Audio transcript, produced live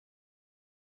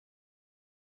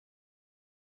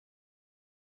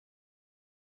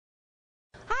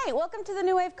Hi, welcome to the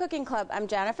New Wave Cooking Club. I'm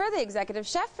Jennifer, the executive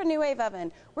chef for New Wave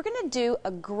Oven. We're going to do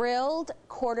a grilled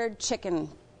quartered chicken.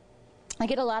 I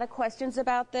get a lot of questions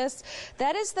about this.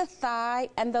 That is the thigh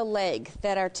and the leg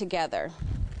that are together.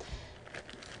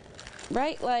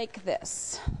 Right like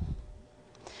this.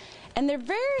 And they're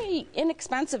very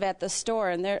inexpensive at the store,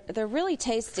 and they're really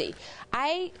tasty.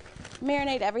 I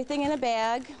marinate everything in a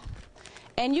bag.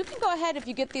 And you can go ahead, if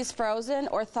you get these frozen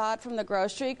or thawed from the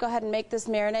grocery, go ahead and make this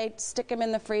marinade, stick them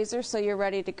in the freezer so you're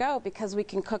ready to go, because we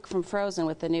can cook from frozen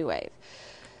with the New Wave.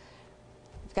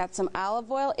 We've got some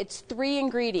olive oil. It's 3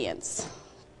 ingredients.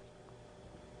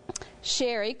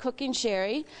 Sherry, cooking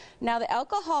sherry. Now the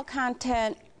alcohol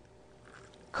content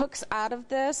cooks out of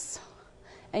this,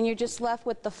 and you're just left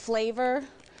with the flavor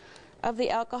of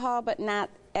the alcohol, but not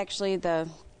actually the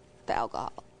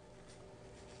alcohol.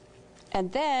 And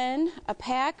then a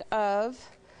pack of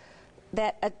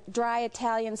that dry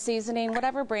Italian seasoning,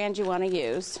 whatever brand you want to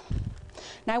use.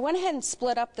 Now I went ahead and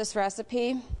split up this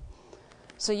recipe,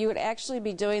 so you would actually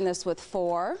be doing this with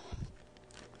 4.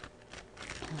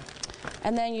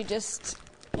 And then you just,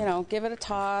 give it a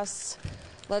toss.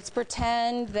 Let's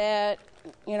pretend that,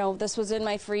 this was in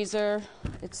my freezer.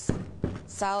 It's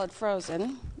solid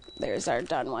frozen. There's our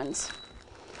done ones.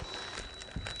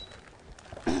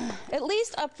 At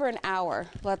least up for an hour,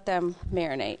 let them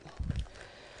marinate.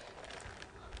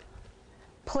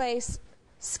 Place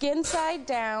skin side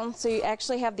down so you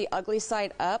actually have the ugly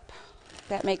side up.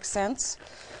 That makes sense.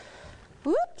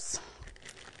 Whoops.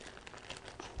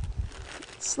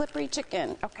 Slippery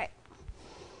chicken. Okay.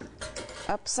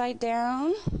 Upside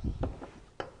down.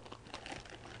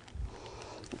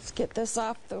 Let's get this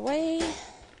off the way.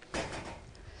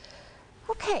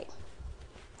 Okay.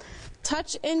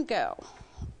 Touch and go.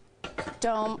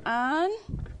 Dome on.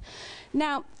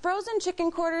 Now, frozen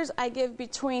chicken quarters I give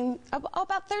between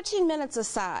about 13 minutes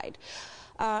aside.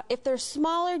 If they're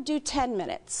smaller, do 10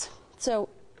 minutes. So,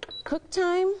 cook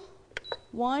time,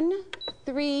 1,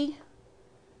 3,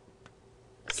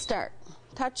 start.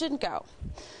 Touch and go.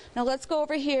 Now let's go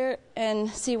over here and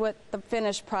see what the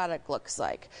finished product looks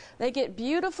like. They get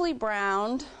beautifully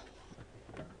browned.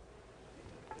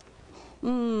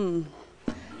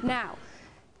 Now,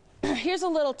 here's a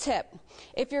little tip.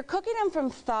 If you're cooking them from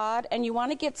thawed and you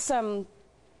want to get some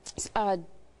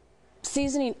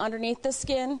seasoning underneath the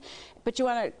skin, but you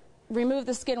want to remove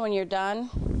the skin when you're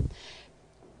done,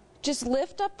 just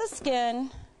lift up the skin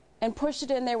and push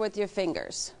it in there with your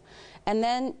fingers. And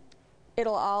then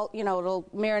it'll it'll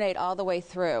marinate all the way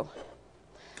through.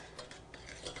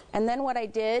 And then what I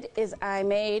did is I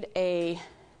made a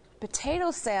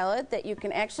potato salad that you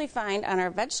can actually find on our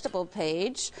vegetable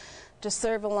page to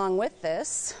serve along with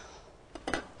this.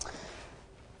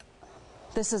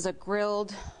 This is a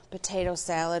grilled potato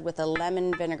salad with a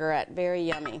lemon vinaigrette, very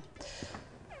yummy.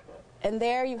 And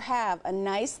there you have a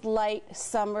nice light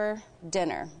summer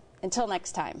dinner. Until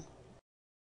next time.